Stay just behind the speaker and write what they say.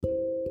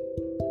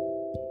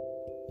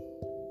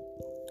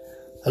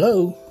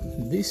Hello,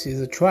 this is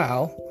a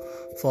trial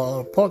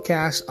for a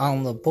podcast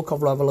on the book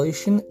of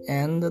Revelation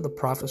and the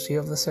prophecy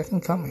of the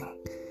second coming.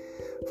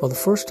 For the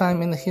first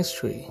time in the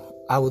history,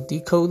 I will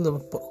decode the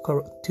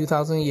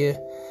 2,000-year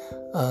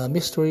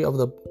mystery of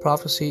the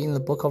prophecy in the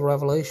book of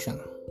Revelation.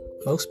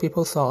 Most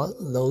people thought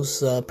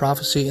those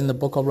prophecy in the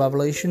book of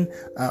Revelation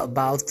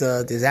about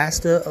the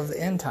disaster of the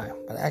end time,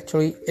 but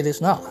actually it is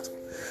not.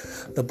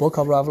 The book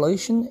of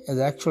Revelation is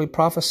actually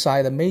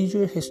prophesied a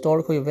major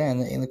historical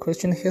event in the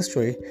Christian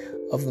history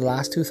of the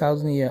last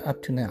 2,000 years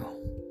up to now.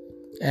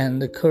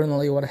 And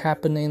currently what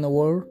happened in the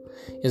world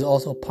is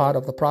also part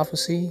of the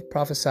prophecy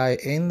prophesied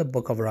in the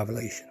book of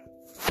Revelation.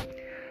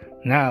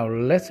 Now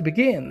let's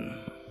begin.